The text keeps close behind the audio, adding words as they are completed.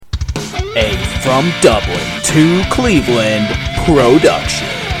A From Dublin to Cleveland production.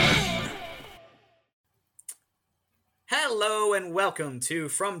 Hello and welcome to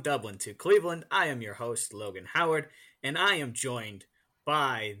From Dublin to Cleveland. I am your host, Logan Howard, and I am joined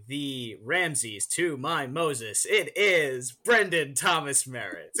by the Ramses to my Moses. It is Brendan Thomas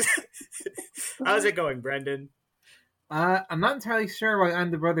Merritt. How's it going, Brendan? I'm not entirely sure why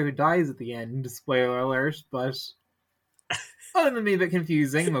I'm the brother who dies at the end, spoiler alert, but other than me, a bit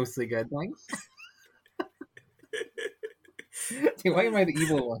confusing, mostly good, thanks. Why am I the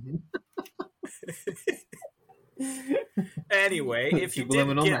evil one? Anyway, if you didn't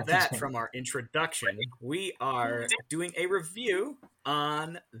Subliminal get that messaging. from our introduction, we are doing a review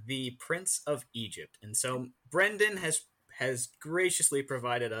on the Prince of Egypt. And so Brendan has graciously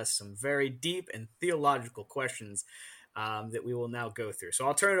provided us some very deep and theological questions that we will now go through. So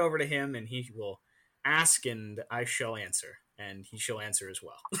I'll turn it over to him, and he will ask, and I shall answer, and he shall answer as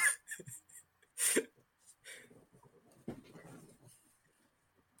well.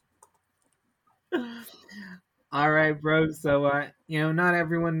 Alright, bro, so, not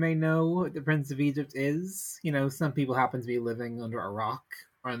everyone may know what the Prince of Egypt is. Some people happen to be living under a rock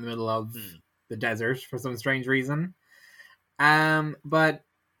or in the middle of the desert for some strange reason. But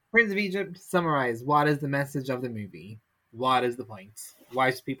Prince of Egypt, summarize, what is the message of the movie? What is the point? Why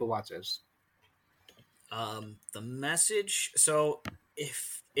should people watch it? The message, so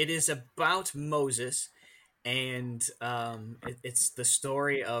if it is about Moses, and it's the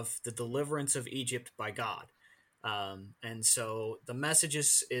story of the deliverance of Egypt by God. And so the message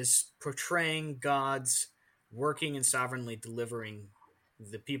is portraying God's working and sovereignly delivering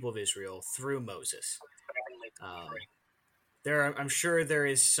the people of Israel through Moses. I'm sure there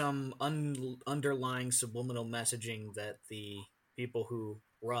is some underlying subliminal messaging that the people who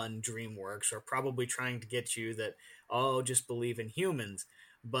run DreamWorks are probably trying to get you that, just believe in humans.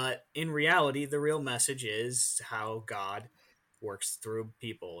 But in reality, the real message is how God works through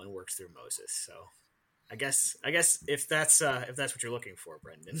people and works through Moses. So I guess if that's what you're looking for,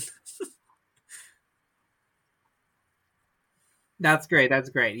 Brendan. That's great.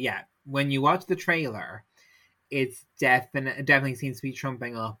 Yeah. When you watch the trailer, it's definitely seems to be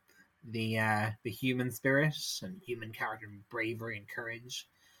trumping up the human spirit and human character, and bravery and courage.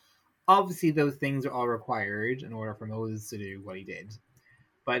 Obviously, those things are all required in order for Moses to do what he did.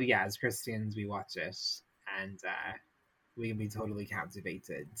 But yeah, as Christians, we watch it, and we can be totally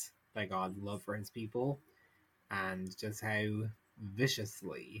captivated by God's love for his people and just how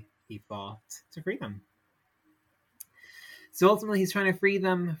viciously he fought to free them. So ultimately, he's trying to free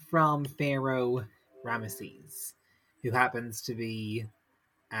them from Pharaoh Ramesses, who happens to be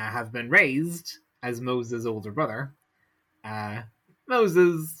have been raised as Moses' older brother.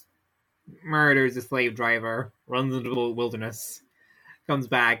 Moses murders a slave driver, runs into the wilderness, comes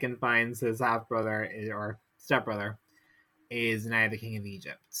back and finds his half-brother or stepbrother is now the king of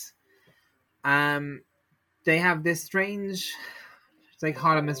Egypt. They have this strange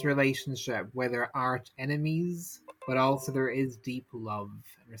dichotomous relationship where they're arch enemies, but also there is deep love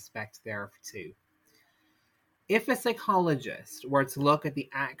and respect there too. If a psychologist were to look at the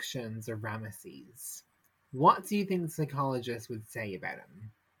actions of Ramesses, what do you think the psychologist would say about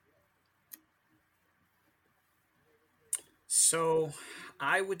him? So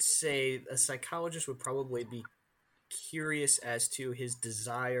I would say a psychologist would probably be curious as to his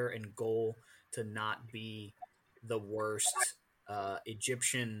desire and goal to not be the worst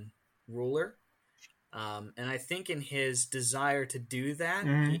Egyptian ruler. And I think in his desire to do that,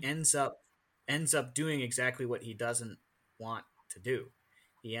 he ends up doing exactly what he doesn't want to do.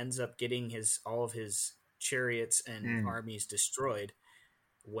 He ends up getting all of his chariots and armies destroyed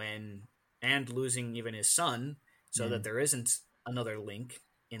and losing even his son, so that there isn't another link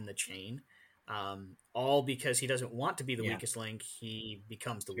in the chain. All because he doesn't want to be the weakest link. He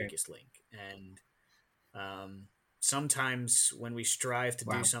becomes the weakest link. And sometimes when we strive to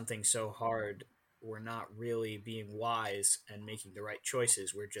do something so hard, we're not really being wise and making the right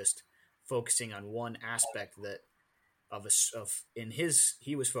choices. We're just focusing on one aspect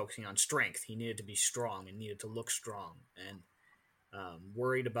he was focusing on strength. He needed to be strong and needed to look strong, and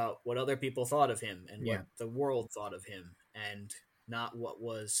worried about what other people thought of him and what the world thought of him, and not what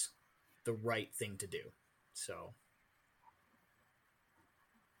was the right thing to do. So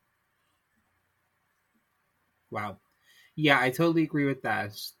wow. Yeah, I totally agree with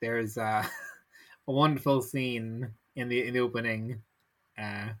that. There's a wonderful scene in the opening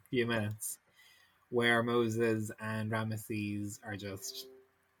few minutes where Moses and Ramesses are just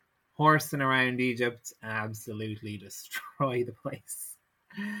horsing around Egypt and absolutely destroy the place.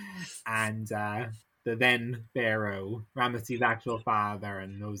 And the then Pharaoh, Ramesses' actual father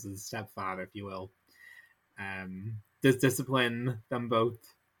and Moses' stepfather, if you will, does discipline them both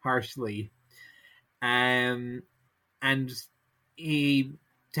harshly. And he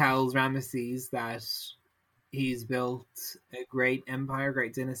tells Ramesses that he's built a great empire,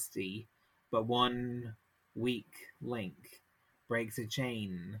 great dynasty, but one weak link breaks a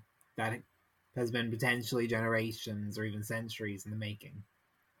chain that has been potentially generations or even centuries in the making.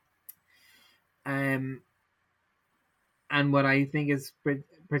 And what I think is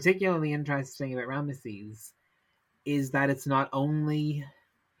particularly interesting about Ramesses is that it's not only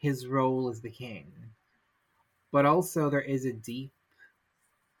his role as the king, but also there is a deep,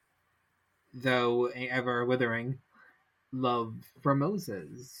 though ever withering, love for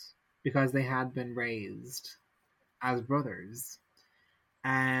Moses because they had been raised as brothers.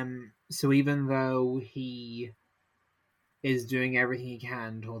 So even though he is doing everything he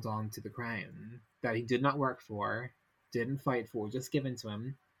can to hold on to the crown that he did not work for, didn't fight for, just given to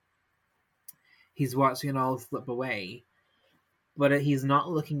him, he's watching it all slip away. But he's not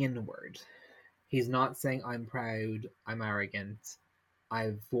looking inward. He's not saying, I'm proud, I'm arrogant,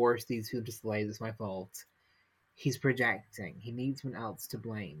 I've forced these people to slay, it's my fault. He's projecting. He needs someone else to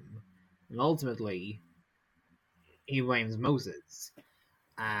blame. And ultimately, he blames Moses.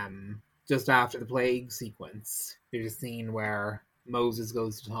 Just after the plague sequence, there's a scene where Moses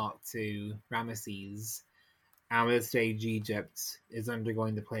goes to talk to Ramesses, and at this stage Egypt is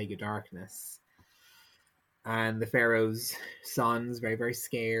undergoing the plague of darkness. And the Pharaoh's son's very, very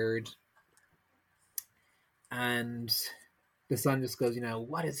scared. And the son just goes,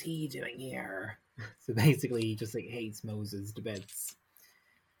 what is he doing here? So basically he just hates Moses to bits.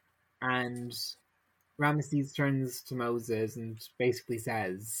 And Ramesses turns to Moses and basically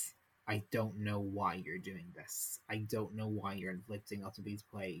says, I don't know why you're doing this. I don't know why you're inflicting all of these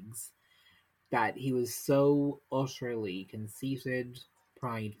plagues. That he was so utterly conceited,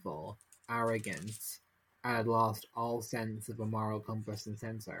 prideful, arrogant, and had lost all sense of a moral compass and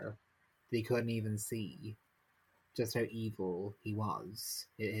censor that he couldn't even see just how evil he was.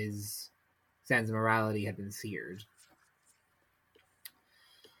 His sense of morality had been seared.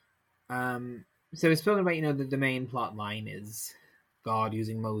 So we've spoken about, the main plot line is God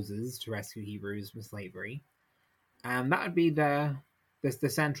using Moses to rescue Hebrews from slavery. And that would be the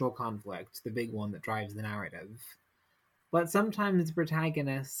central conflict, the big one that drives the narrative. But sometimes the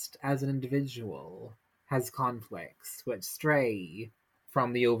protagonist, as an individual, has conflicts which stray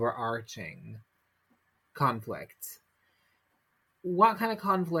from the overarching conflict. What kind of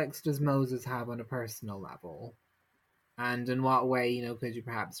conflicts does Moses have on a personal level? And in what way, could you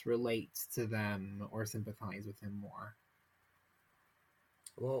perhaps relate to them or sympathize with him more?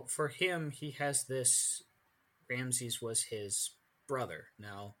 Well, for him, he has this. Ramses was his brother.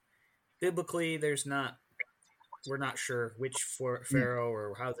 Now, biblically, we're not sure which pharaoh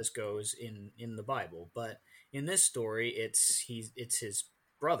or how this goes in the Bible, but in this story, it's his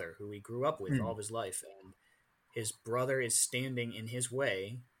brother who he grew up with all of his life, and his brother is standing in his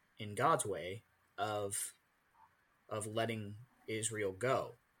way, in God's way, of letting Israel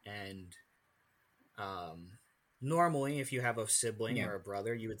go. And normally, if you have a sibling or a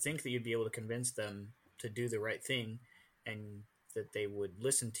brother, you would think that you'd be able to convince them to do the right thing, and that they would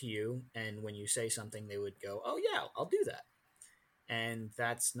listen to you. And when you say something, they would go, "Oh yeah, I'll do that." And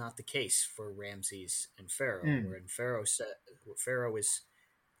that's not the case for Ramses and Pharaoh. Where Pharaoh is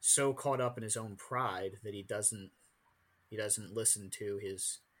so caught up in his own pride that he doesn't listen to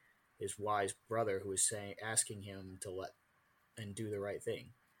his wise brother who is asking him to let and do the right thing.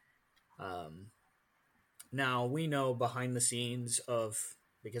 Now we know behind the scenes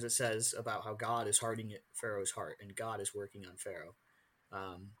because it says about how God is hardening Pharaoh's heart and God is working on Pharaoh,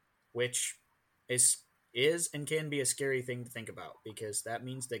 which is and can be a scary thing to think about, because that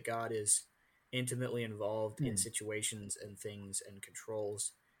means that God is intimately involved in situations and things and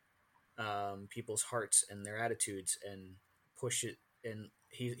controls people's hearts and their attitudes and push it, and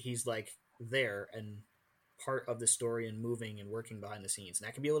he's like there and part of the story and moving and working behind the scenes. And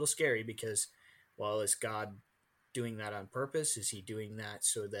that can be a little scary because, well, is God doing that on purpose? Is he doing that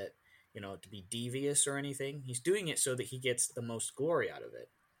so that, to be devious or anything? He's doing it so that he gets the most glory out of it,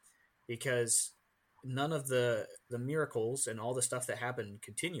 because none of the miracles and all the stuff that happened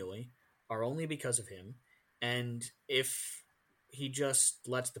continually are only because of him. And if he just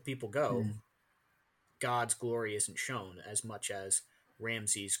lets the people go, God's glory isn't shown as much as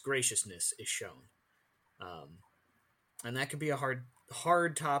Ramses' graciousness is shown. And that could be a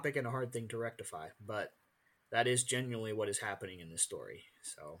hard topic and a hard thing to rectify, but that is genuinely what is happening in this story.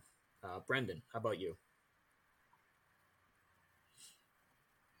 So, Brendan, how about you?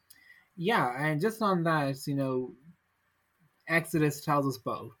 Yeah, and just on that, Exodus tells us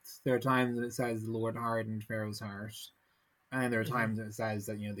both. There are times that it says the Lord hardened Pharaoh's heart, and there are times that it says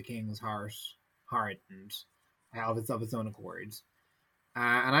that the king's heart hardened of its own accord.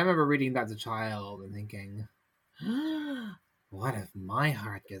 And I remember reading that as a child and thinking, what if my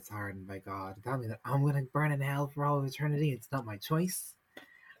heart gets hardened by God? That means that I'm going to burn in hell for all of eternity. It's not my choice.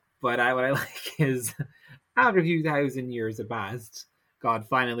 But what I like is, after a few thousand years have passed, God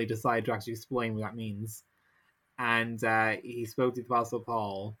finally decided to actually explain what that means. And he spoke to the Apostle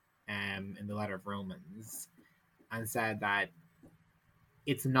Paul in the letter of Romans and said that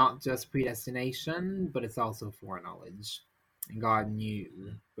it's not just predestination, but it's also foreknowledge. And God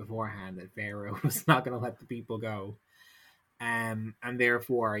knew beforehand that Pharaoh was not going to let the people go. And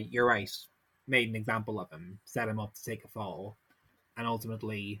therefore, you're right, made an example of him, set him up to take a fall, and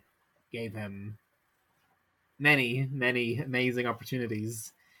ultimately gave him many, many amazing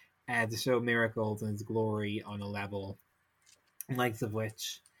opportunities to show miracles and his glory on a level likes of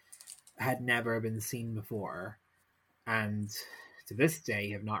which had never been seen before, and to this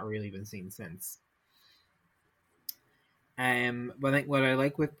day have not really been seen since. But I think what I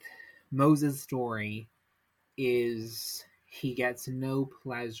like with Moses' story is he gets no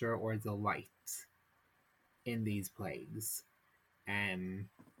pleasure or delight in these plagues.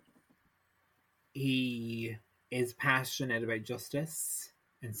 He is passionate about justice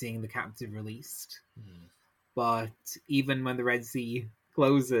and seeing the captive released. But even when the Red Sea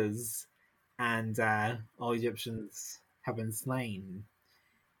closes and all Egyptians have been slain,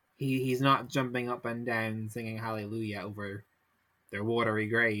 he's not jumping up and down singing hallelujah over their watery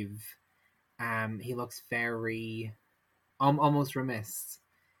grave. He looks very almost remiss.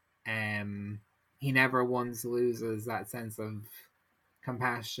 He never once loses that sense of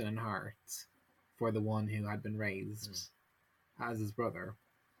compassion and heart for the one who had been raised as his brother.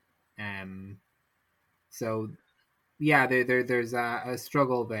 So yeah, there's a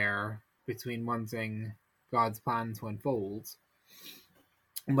struggle there between wanting God's plan to unfold,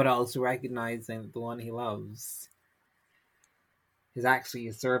 but also recognizing that the one he loves is actually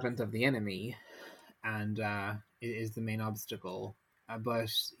a servant of the enemy and is the main obstacle. But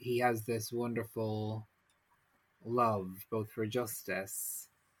he has this wonderful love both for justice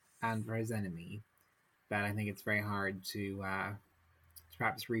and for his enemy that I think it's very hard to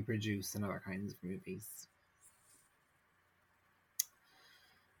perhaps reproduce in other kinds of movies.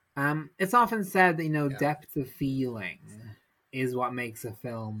 It's often said that depth of feeling is what makes a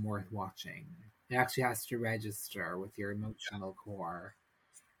film worth watching. It actually has to register with your emotional core.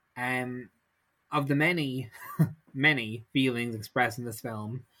 Of the many many feelings expressed in this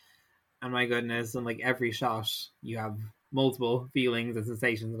film, and my goodness, in like every shot you have multiple feelings and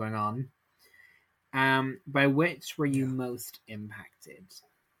sensations going on, by which were you most impacted?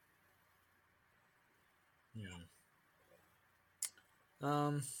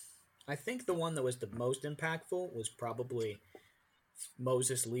 I think the one that was the most impactful was probably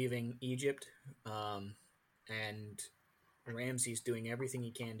Moses leaving Egypt, and Ramses doing everything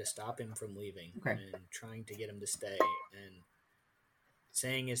he can to stop him from leaving and trying to get him to stay and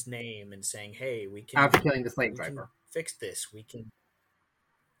saying his name and saying, "Hey, we can." After killing the slave driver, fix this.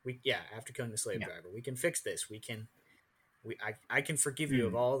 After killing the slave driver, we can fix this. I can forgive you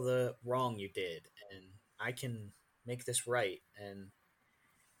of all the wrong you did, and I can make this right. And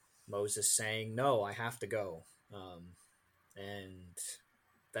Moses saying, "No, I have to go," and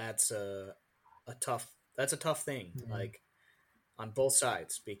that's a tough thing, like on both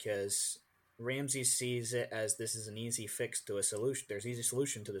sides, because Ramses sees it as this is an easy fix to a solution. There's easy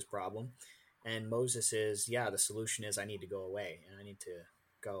solution to this problem, and Moses is, the solution is I need to go away and I need to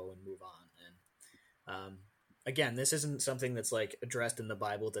go and move on. And again, this isn't something that's like addressed in the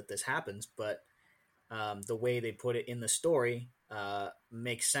Bible that this happens, but the way they put it in the story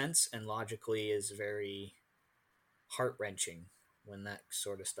makes sense and logically is very heart-wrenching when that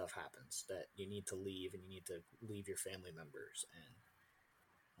sort of stuff happens, that you need to leave and you need to leave your family members. And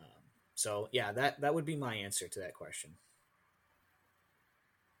so that would be my answer to that question.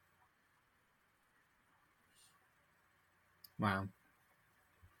 Wow.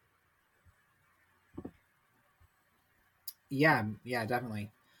 Yeah,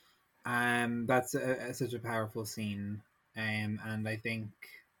 definitely. That's such a powerful scene, and I think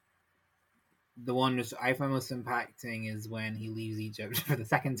the one which I find most impacting is when he leaves Egypt for the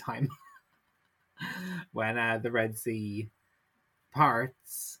second time. When the Red Sea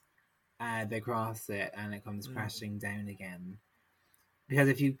parts, they cross it and it comes crashing down again. Because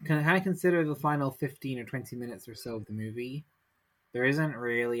if you kind of consider the final 15 or 20 minutes or so of the movie, there isn't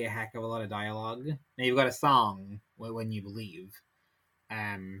really a heck of a lot of dialogue. Now, you've got a song, When You Believe,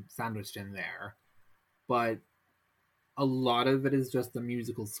 sandwiched in there, but a lot of it is just the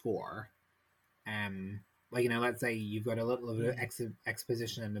musical score. Like, let's say you've got a little bit of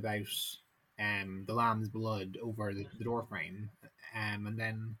exposition about the lamb's blood over the door frame, and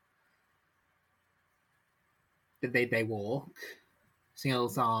then they walk, sing a little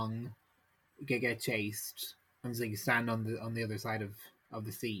song, get chased, and so you stand on the other side of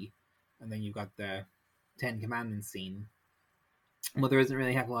the sea, and then you've got the Ten Commandments scene. Well, there isn't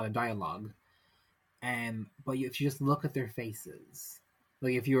really a lot of dialogue, but if you just look at their faces,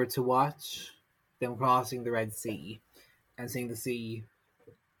 like if you were to watch them crossing the Red Sea and seeing the sea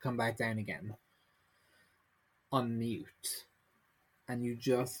come back down again on mute, and you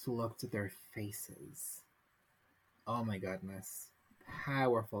just looked at their faces, oh my goodness,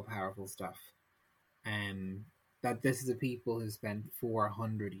 powerful stuff. That this is a people who spent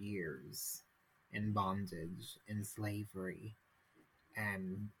 400 years in bondage, in slavery,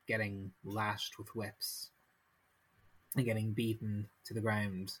 getting lashed with whips and getting beaten to the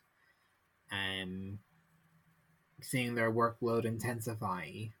ground, seeing their workload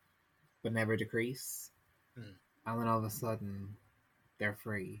intensify but never decrease, and then all of a sudden they're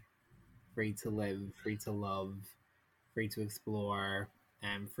free to live, free to love, free to explore,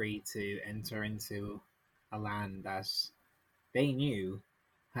 and free to enter into a land that they knew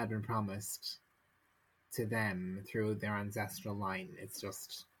had been promised to them through their ancestral line. It's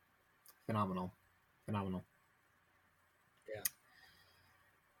just phenomenal. Yeah.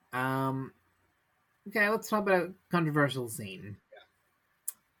 Okay, let's talk about a controversial scene.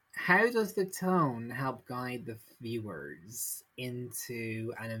 How does the tone help guide the viewers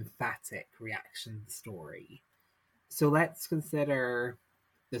into an emphatic reaction to the story? So let's consider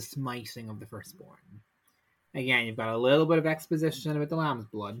the smiting of the firstborn. Again, you've got a little bit of exposition about the lamb's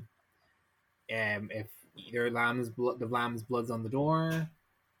blood. If the lamb's blood's on the door,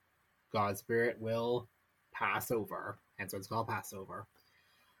 God's spirit will pass over. Hence, it's called Passover.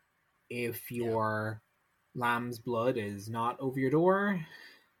 If your lamb's blood is not over your door,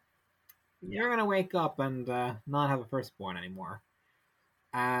 you're gonna wake up and not have a firstborn anymore.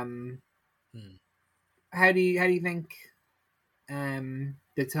 How do you think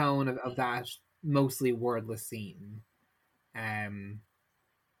the tone of that mostly wordless scene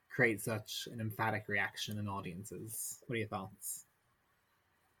creates such an emphatic reaction in audiences? What are your thoughts?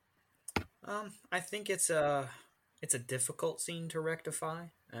 I think it's a difficult scene to rectify.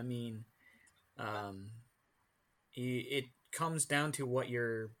 I mean, it comes down to what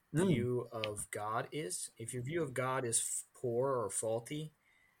your view of God is. If your view of God is poor or faulty,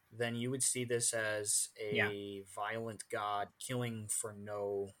 then you would see this as a violent God killing for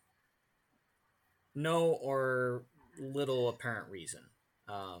no or little apparent reason.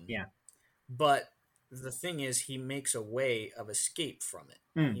 But the thing is, he makes a way of escape from it.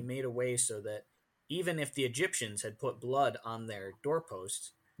 He made a way so that even if the Egyptians had put blood on their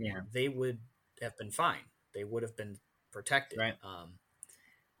doorposts, they would have been fine. They would have been protected. Right.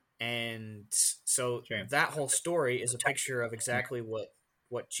 And so that whole story is a picture of exactly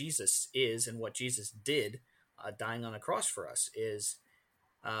what Jesus is and what Jesus did, dying on a cross for us. Is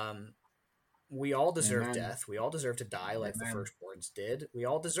we all deserve death. We all deserve to die like the firstborns did. We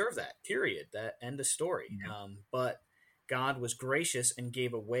all deserve that, period. That end of story. But God was gracious and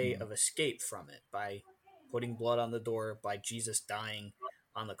gave a way of escape from it by putting blood on the door, by Jesus dying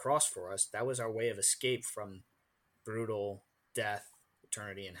on the cross for us. That was our way of escape from brutal death,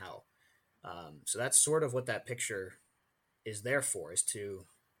 eternity, and hell. So that's sort of what that picture is there for, is to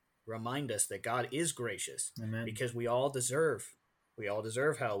remind us that God is gracious. Amen. Because we all deserve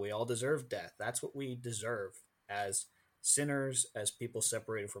hell. We all deserve death. That's what we deserve as sinners, as people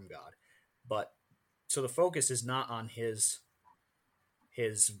separated from God. But so the focus is not on his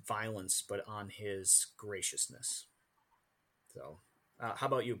violence, but on his graciousness. So, how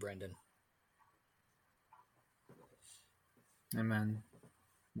about you, Brendan? Amen.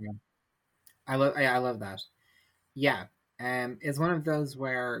 Yeah, I love that. Yeah, it's one of those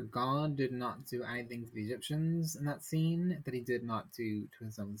where God did not do anything to the Egyptians in that scene that he did not do to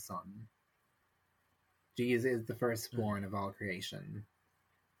his own son. Jesus is the firstborn of all creation.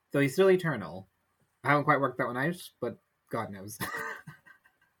 So he's still eternal. I haven't quite worked that one out, but God knows.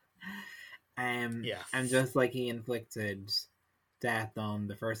 And just like he inflicted death on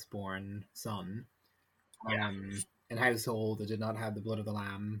the firstborn son, in a household that did not have the blood of the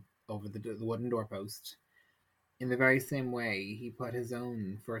lamb over the wooden doorpost, in the very same way, he put his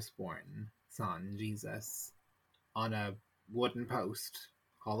own firstborn son, Jesus, on a wooden post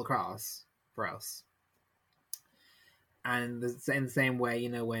called the cross for us. And in the same way,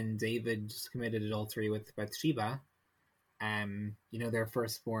 when David committed adultery with Bathsheba, Their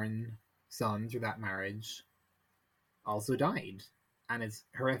firstborn son through that marriage also died. And it's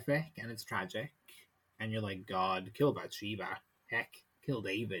horrific and it's tragic. And you're like, God, kill Bathsheba. Heck, kill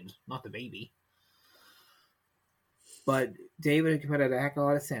David, not the baby. But David had committed a heck of a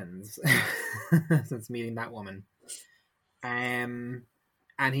lot of sins since meeting that woman. And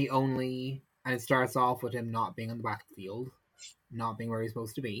it starts off with him not being on the battlefield, not being where he's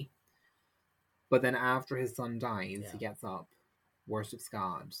supposed to be. But then after his son dies, he gets up, worships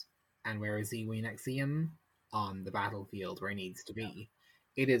God. And where is he when you next see him? On the battlefield where he needs to be.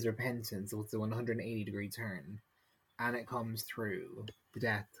 It is repentance, so it's a 180-degree turn. And it comes through the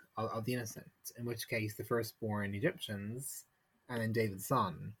death of the innocent, in which case the firstborn Egyptians and then David's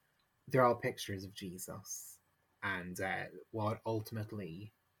son, they're all pictures of Jesus and what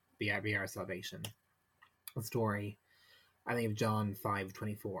ultimately be our salvation. A story, I think, of John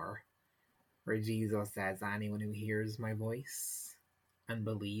 5:24, where Jesus says, anyone who hears my voice and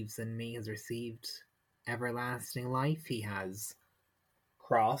believes in me has received everlasting life. He has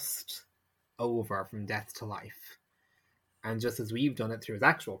crossed over from death to life. And just as we've done it through his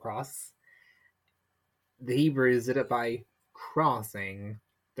actual cross, the Hebrews did it by crossing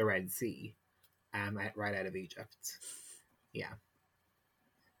the Red Sea right out of Egypt. Yeah.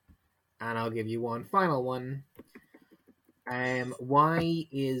 And I'll give you one final one. Why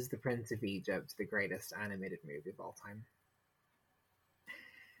is The Prince of Egypt the greatest animated movie of all time?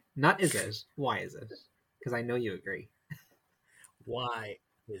 Not is it. Why is it? Because I know you agree. Why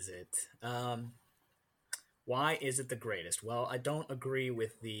is it? Why is it the greatest? Well, I don't agree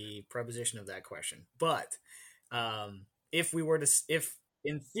with the preposition of that question. But if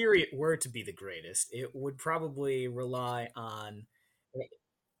in theory it were to be the greatest, it would probably rely on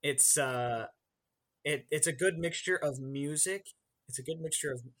it's a good mixture of music. It's a good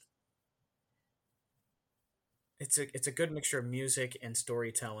mixture of it's a good mixture of music and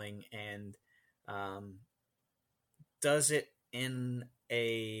storytelling, and does it in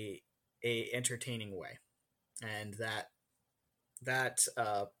a entertaining way, and that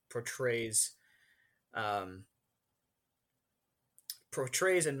portrays and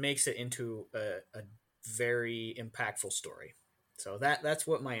makes it into a very impactful story. So that's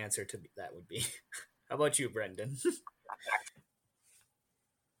what my answer to that would be. How about you, Brendan?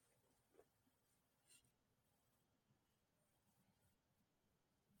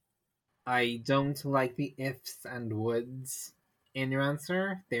 I don't like the ifs and woulds in your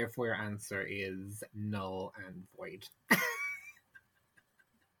answer, therefore your answer is null and void.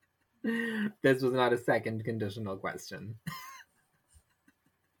 This was not a second conditional question.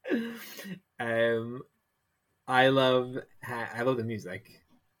 I love the music.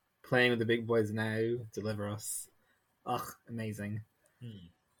 Playing with the Big Boys Now, Deliver Us. Ugh, amazing.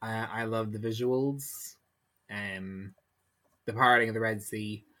 I love the visuals. The parting of the Red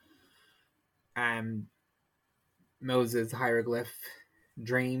Sea. Moses' hieroglyph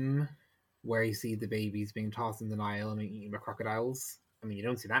dream, where you see the babies being tossed in the Nile and being eaten by crocodiles. I mean, you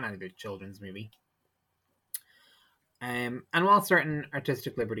don't see that in any other children's movie. And while certain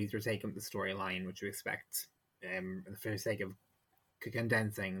artistic liberties were taken with the storyline, which you expect, for the sake of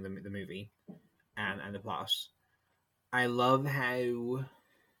condensing the movie and the plot, I love how,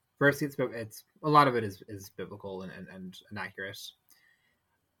 firstly, it's a lot of it is biblical and accurate,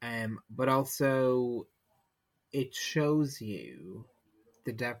 but also it shows you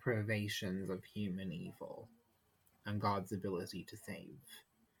the deprivations of human evil and God's ability to save.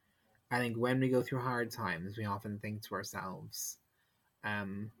 I think when we go through hard times, we often think to ourselves,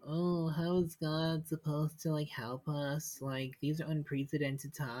 how is God supposed to help us? These are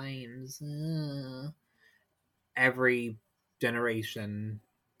unprecedented times. Every generation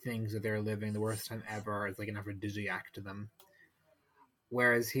thinks that they're living the worst time ever. It's like an aphrodisiac to them.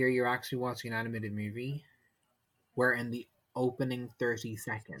 Whereas here you're actually watching an animated movie where in the opening 30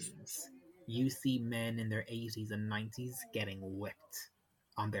 seconds you see men in their 80s and 90s getting whipped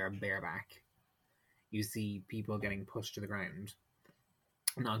on their bareback. You see people getting pushed to the ground,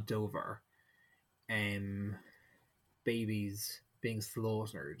 knocked over, babies being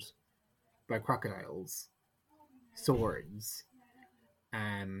slaughtered by crocodiles, swords,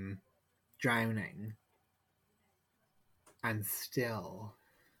 drowning, and still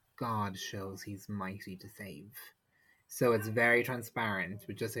God shows he's mighty to save. So it's very transparent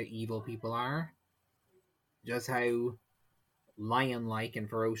with just how evil people are, just how lion-like and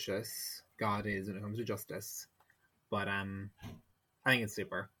ferocious God is when it comes to justice. But I think it's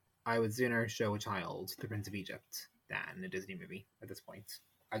super. I would sooner show a child The Prince of Egypt than a Disney movie at this point.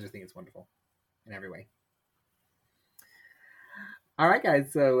 I just think it's wonderful in every way. Alright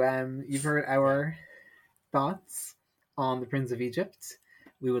guys, so you've heard our thoughts on the Prince of Egypt,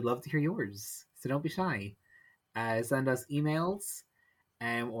 we would love to hear yours. So don't be shy. Send us emails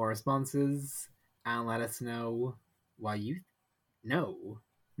or responses and let us know why you know,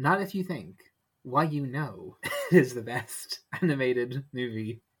 not if you think, why you know is the best animated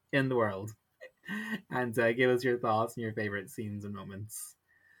movie in the world. And give us your thoughts and your favorite scenes and moments.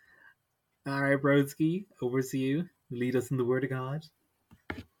 All right, Brodsky, over to you. Lead us in the Word of God.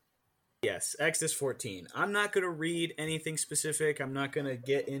 Yes, Exodus 14. I'm not going to read anything specific. I'm not going to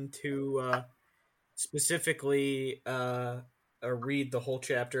get into specifically or read the whole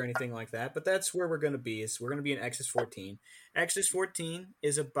chapter or anything like that. But that's where we're going to be. Is we're going to be in Exodus 14. Exodus 14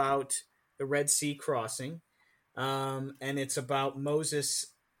 is about the Red Sea crossing, and it's about Moses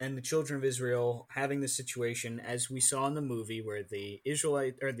and the children of Israel having the situation as we saw in the movie, where the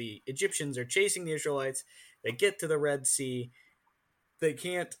Egyptians are chasing the Israelites. They get to the Red Sea. They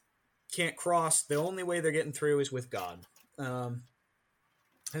can't cross. The only way they're getting through is with God. And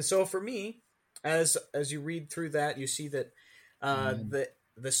so for me, as you read through that, you see that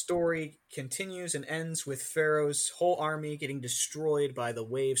the story continues and ends with Pharaoh's whole army getting destroyed by the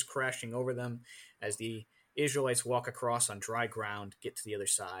waves crashing over them as the Israelites walk across on dry ground, get to the other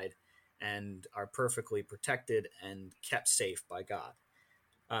side, and are perfectly protected and kept safe by God.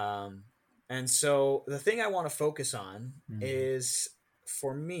 And so the thing I want to focus on is,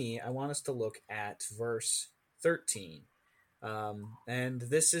 for me, I want us to look at verse 13. And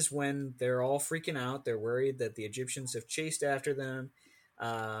this is when they're all freaking out. They're worried that the Egyptians have chased after them.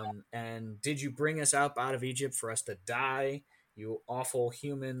 And did you bring us out of Egypt for us to die? You awful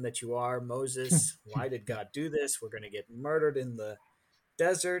human that you are, Moses. Why did God do this? We're going to get murdered in the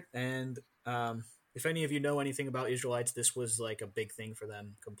desert. And if any of you know anything about Israelites, this was like a big thing for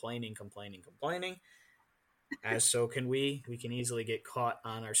them. Complaining. As so can we. We can easily get caught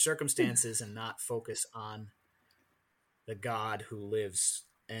on our circumstances and not focus on the God who lives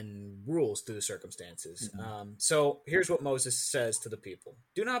and rules through the circumstances. So here's what Moses says to the people.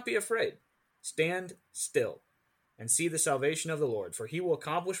 Do not be afraid. Stand still and see the salvation of the Lord, for he will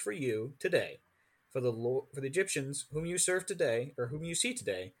accomplish for you today. For the Egyptians whom you serve today, or whom you see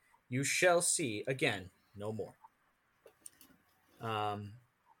today, you shall see again no more. And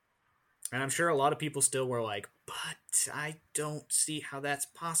I'm sure a lot of people still were like, but I don't see how that's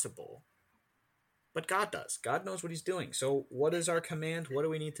possible. But God does. God knows what he's doing. So what is our command? What do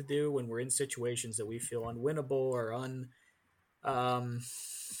we need to do when we're in situations that we feel unwinnable or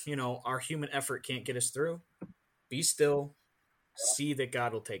our human effort can't get us through? Be still. See that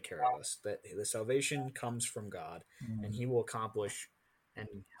God will take care of us. That the salvation comes from God, and he will accomplish and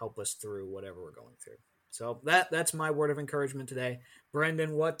help us through whatever we're going through. So that's my word of encouragement today.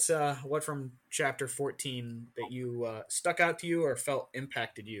 Brendan, what from chapter 14 that you stuck out to you or felt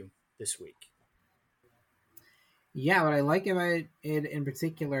impacted you this week? Yeah, what I like about it in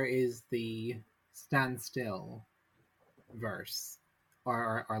particular is the stand still verse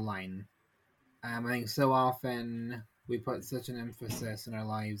or line. I think so often we put such an emphasis in our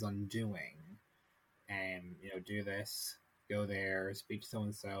lives on doing. Do this, go there, speak to so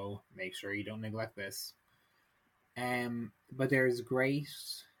and so, make sure you don't neglect this. But there's great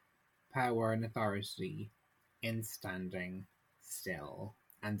power and authority in standing still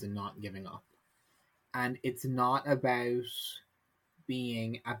and in not giving up. And it's not about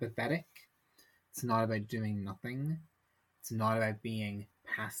being apathetic. It's not about doing nothing. It's not about being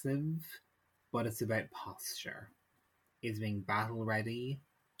passive, but it's about posture. It's being battle ready,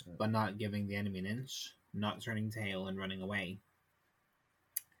 but not giving the enemy an inch, not turning tail and running away.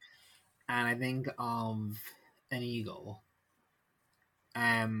 And I think of an eagle.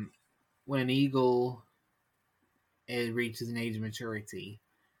 When an eagle reaches an age of maturity,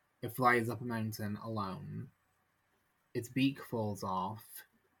 it flies up a mountain alone. Its beak falls off.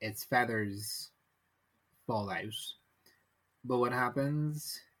 Its feathers fall out. But what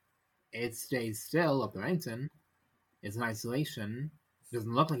happens? It stays still up the mountain. It's in isolation. It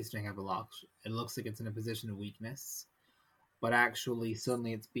doesn't look like it's doing a lot. It looks like it's in a position of weakness. But actually,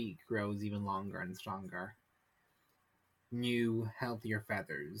 suddenly its beak grows even longer and stronger. New, healthier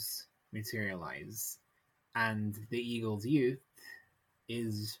feathers materialize. And the eagle's youth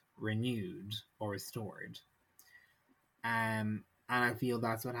is renewed or restored. And I feel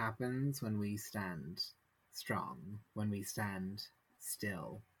that's what happens when we stand strong, when we stand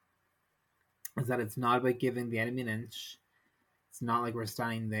still. Is that it's not about giving the enemy an inch. It's not like we're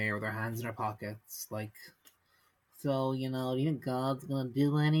standing there with our hands in our pockets, like, so, do you think God's going to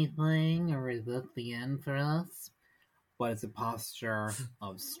do anything, or is this the end for us? But it's a posture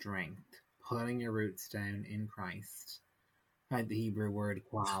of strength, putting your roots down in Christ. Like the Hebrew word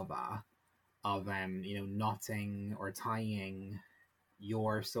kwava, of knotting or tying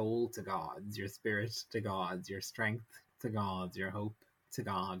your soul to God's, your spirit to God's, your strength to God's, your hope to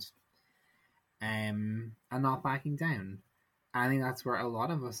God, and not backing down. I think that's where a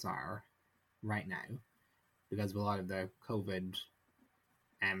lot of us are right now, because of a lot of the COVID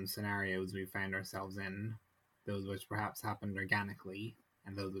scenarios we found ourselves in, those which perhaps happened organically,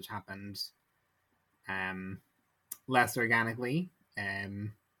 and those which happened less organically,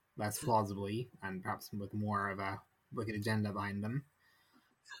 less plausibly, and perhaps with more of a wicked agenda behind them.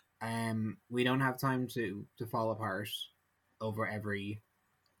 We don't have time to fall apart over every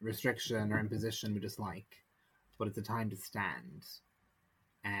restriction or imposition we dislike, but it's a time to stand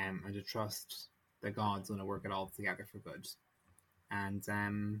and to trust that God's going to work it all together for good. And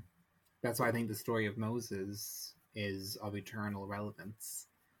that's why I think the story of Moses is of eternal relevance,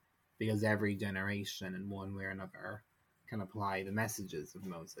 because every generation in one way or another can apply the messages of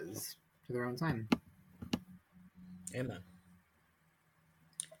Moses to their own time. Amen.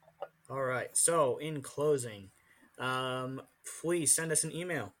 All right. So, in closing, please send us an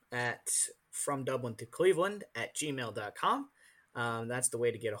email at fromdublinToCleveland@gmail.com. That's the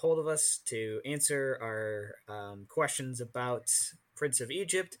way to get a hold of us, to answer our questions about Prince of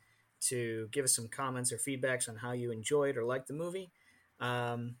Egypt, to give us some comments or feedbacks on how you enjoyed or liked the movie.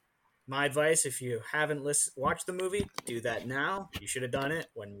 My advice, if you haven't watched the movie, do that now. You should have done it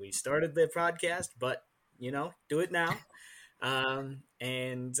when we started the podcast, but, do it now.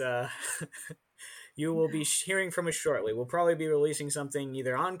 You will be hearing from us shortly. We'll probably be releasing something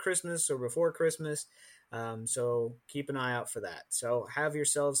either on Christmas or before Christmas. So keep an eye out for that. So have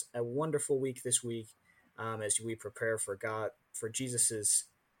yourselves a wonderful week this week, as we prepare for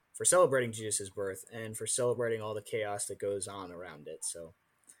celebrating Jesus's birth and for celebrating all the chaos that goes on around it. So,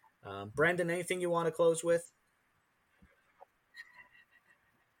 Brendan, anything you want to close with?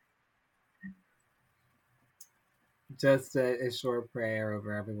 Just a short prayer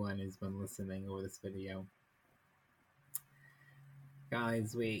over everyone who's been listening over this video.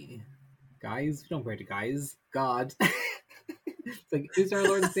 Guys, we don't pray to guys. God. It's like, who's our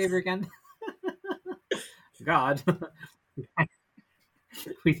Lord and Savior again? God.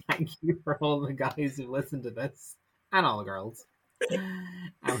 We thank you for all the guys who listen to this, and all the girls. And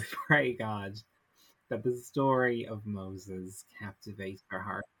we pray, God, that the story of Moses captivates our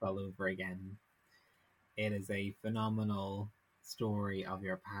hearts all over again. It is a phenomenal story of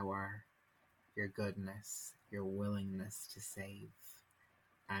your power, your goodness, your willingness to save.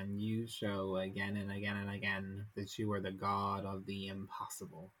 And you show again and again and again that you are the God of the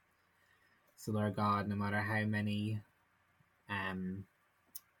impossible. So, Lord God, no matter how many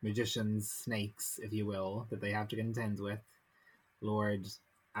magicians, snakes, if you will, that they have to contend with, Lord,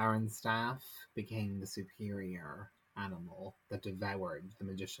 Aaron's staff became the superior animal that devoured the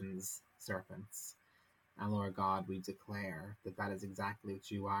magician's serpents. And Lord God, we declare that that is exactly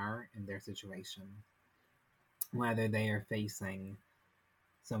what you are in their situation. Whether they are facing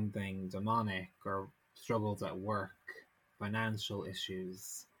something demonic or struggles at work, financial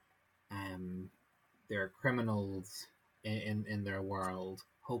issues, there are criminals in their world,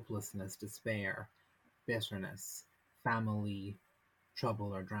 hopelessness, despair, bitterness, family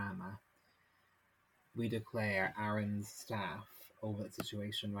trouble or drama. We declare Aaron's staff over that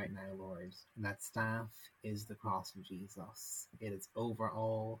situation right now, Lord. And that staff is the cross of Jesus. It is over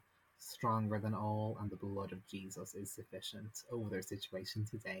all, stronger than all, and the blood of Jesus is sufficient over their situation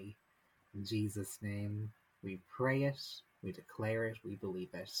today. In Jesus' name, we pray it, we declare it, we believe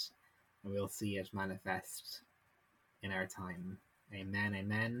it, and we'll see it manifest in our time. Amen,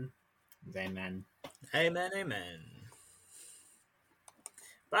 amen, and amen. Amen, amen.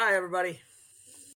 Bye, everybody.